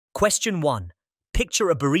Question 1.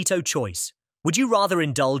 Picture a burrito choice. Would you rather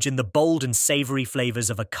indulge in the bold and savory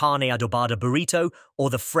flavors of a carne adobada burrito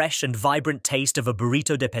or the fresh and vibrant taste of a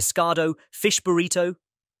burrito de pescado, fish burrito?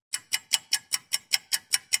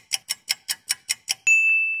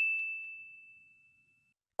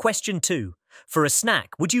 Question 2. For a snack,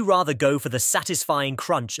 would you rather go for the satisfying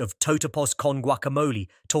crunch of totopos con guacamole,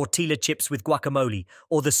 tortilla chips with guacamole,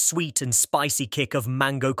 or the sweet and spicy kick of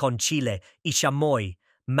mango con chile, y chamoy,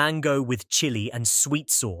 mango with chili and sweet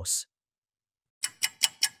sauce?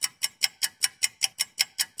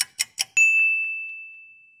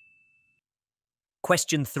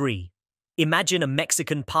 Question 3. Imagine a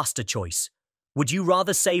Mexican pasta choice. Would you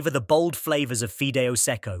rather savor the bold flavors of fideo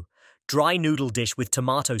seco, dry noodle dish with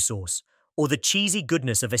tomato sauce, or the cheesy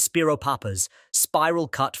goodness of espiro papas,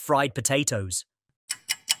 spiral-cut fried potatoes?